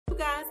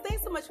guys?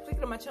 Thanks so much for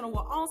clicking on my channel.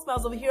 We're all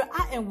smiles over here.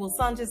 I am Will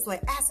Sanja. It's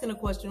like asking a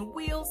question.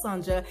 Will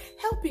Sanja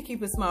help you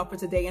keep a smile for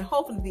today? And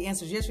hopefully the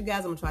answer is yes, you guys.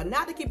 I'm gonna try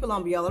not to keep it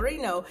long, but y'all already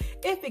know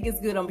if it gets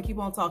good, I'm gonna keep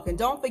on talking.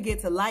 Don't forget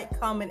to like,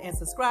 comment, and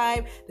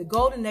subscribe. The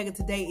golden nugget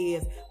today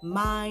is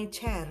mind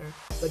chatter,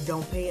 but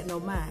don't pay it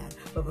no mind.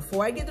 But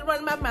before I get to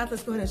running my mouth,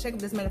 let's go ahead and check up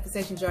this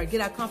manifestation jar,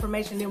 get our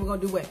confirmation, then we're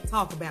gonna do what?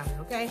 Talk about it,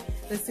 okay?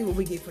 Let's see what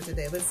we get for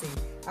today. Let's see.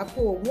 I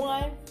pulled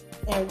one.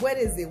 And what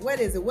is it?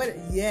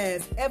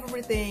 Yes,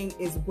 everything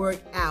is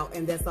worked out,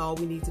 and that's all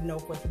we need to know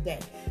for today.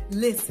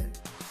 Listen,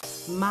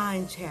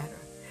 mind chatter.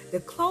 The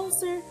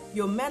closer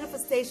your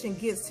manifestation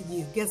gets to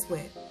you, guess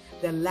what?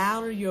 The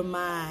louder your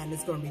mind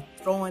is going to be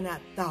throwing out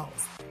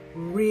thoughts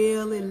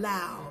really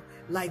loud.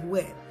 Like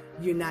what?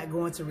 You're not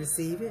going to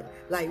receive it?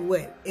 Like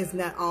what? It's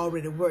not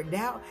already worked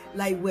out?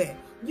 Like what?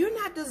 You're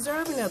not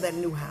deserving of that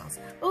new house.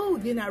 Oh,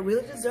 you're not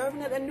really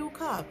deserving of that new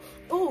car.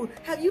 Oh,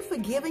 have you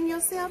forgiven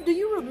yourself? Do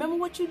you remember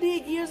what you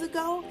did years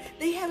ago?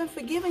 They haven't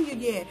forgiven you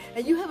yet,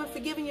 and you haven't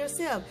forgiven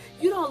yourself.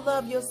 You don't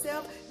love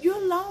yourself.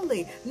 You're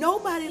lonely.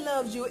 Nobody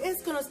loves you.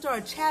 It's going to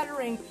start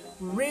chattering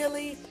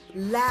really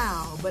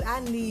loud, but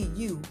I need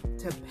you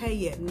to pay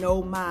it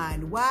no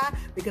mind. Why?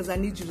 Because I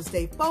need you to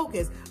stay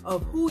focused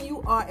of who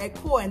you are at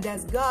core, and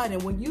that's God.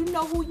 And when you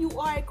know who you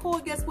are at core,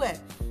 guess what?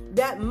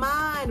 That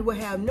mind will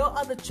have no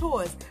other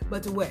choice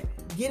but to what?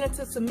 Get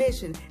into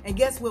submission. And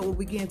guess what will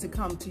begin to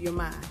come to your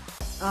mind?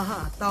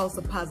 Thoughts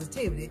of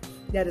positivity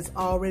that is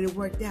already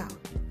worked out.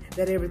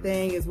 That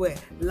everything is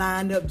what?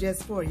 Lined up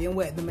just for you. And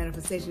what? The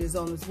manifestation is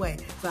on its way.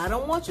 So I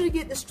don't want you to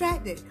get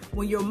distracted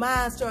when your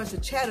mind starts to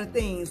chatter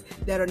things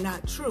that are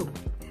not true.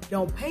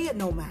 Don't pay it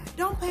no mind.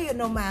 Don't pay it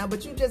no mind,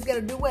 but you just got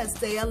to do what?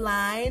 Stay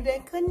aligned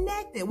and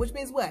connected, which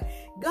means what?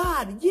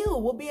 God, you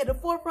will be at the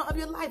forefront of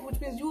your life, which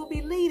means you will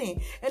be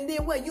leading. And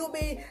then what? You'll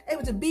be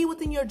able to be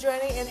within your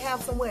journey and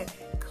have some what?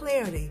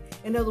 Clarity.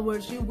 In other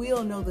words, you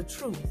will know the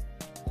truth.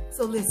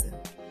 So listen,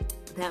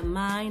 that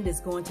mind is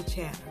going to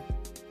chatter,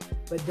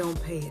 but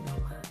don't pay it no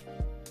mind.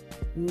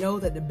 Know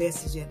that the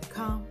best is yet to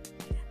come,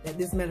 that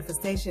this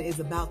manifestation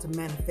is about to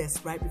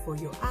manifest right before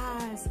your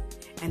eyes,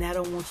 and I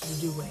don't want you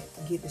to do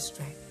what? Get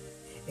distracted.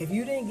 If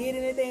you didn't get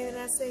anything that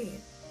I said,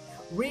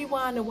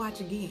 rewind and watch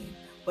again.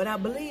 But I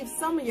believe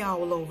some of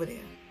y'all over there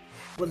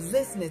was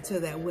listening to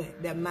that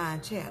what? That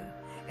mind chatter.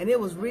 And it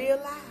was real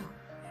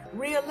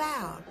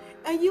loud.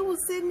 And you were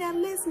sitting there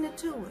listening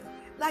to it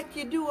like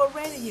you do a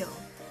radio,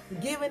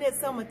 giving it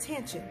some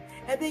attention.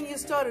 And then you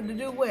started to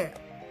do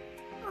what?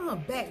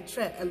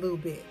 Backtrack a little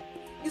bit.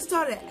 You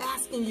started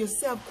asking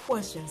yourself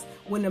questions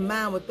when the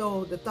mind would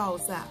throw the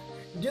thoughts out.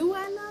 Do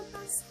I love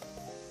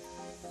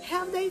myself?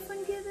 Have they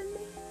forgiven me?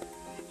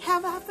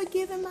 Have I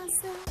forgiven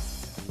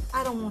myself?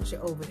 I don't want you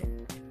over there.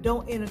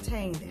 Don't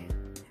entertain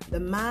that. The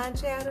mind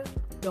chatter,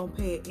 don't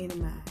pay it any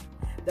mind.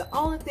 The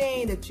only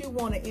thing that you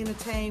want to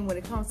entertain when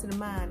it comes to the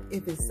mind,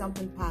 if it's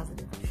something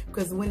positive.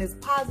 Because when it's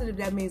positive,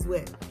 that means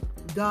what?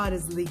 God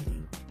is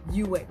leading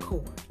you at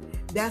core.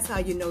 That's how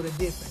you know the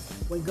difference.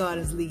 When God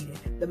is leading,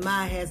 the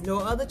mind has no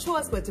other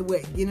choice but to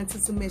what? Get into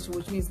submission,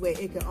 which means where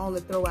it can only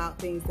throw out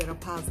things that are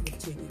positive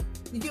to you.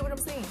 You get what I'm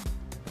saying?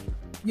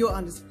 You'll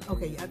understand.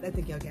 Okay, I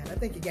think y'all got it. I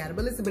think you got it.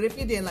 But listen, but if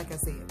you didn't, like I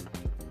said,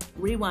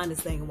 rewind this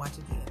thing and watch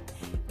again.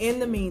 In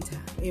the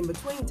meantime, in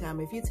between time,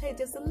 if you take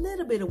just a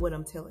little bit of what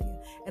I'm telling you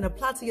and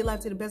apply to your life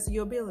to the best of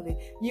your ability,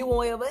 you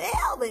won't ever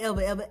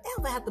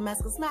have to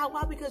mask a smile.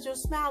 Why? Because your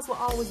smiles will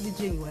always be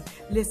genuine.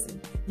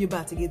 Listen, you're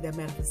about to get that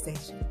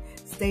manifestation.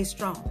 Stay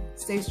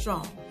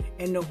strong,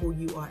 and know who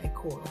you are at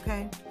core,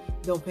 okay?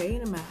 Don't pay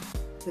any mind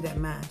to that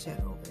mind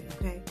chatter over there,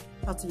 okay?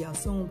 Talk to y'all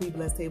soon. Be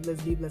blessed, stay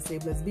blessed, be blessed, stay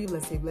blessed, be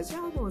blessed, stay blessed.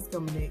 Y'all know what's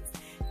coming next.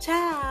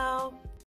 Ciao.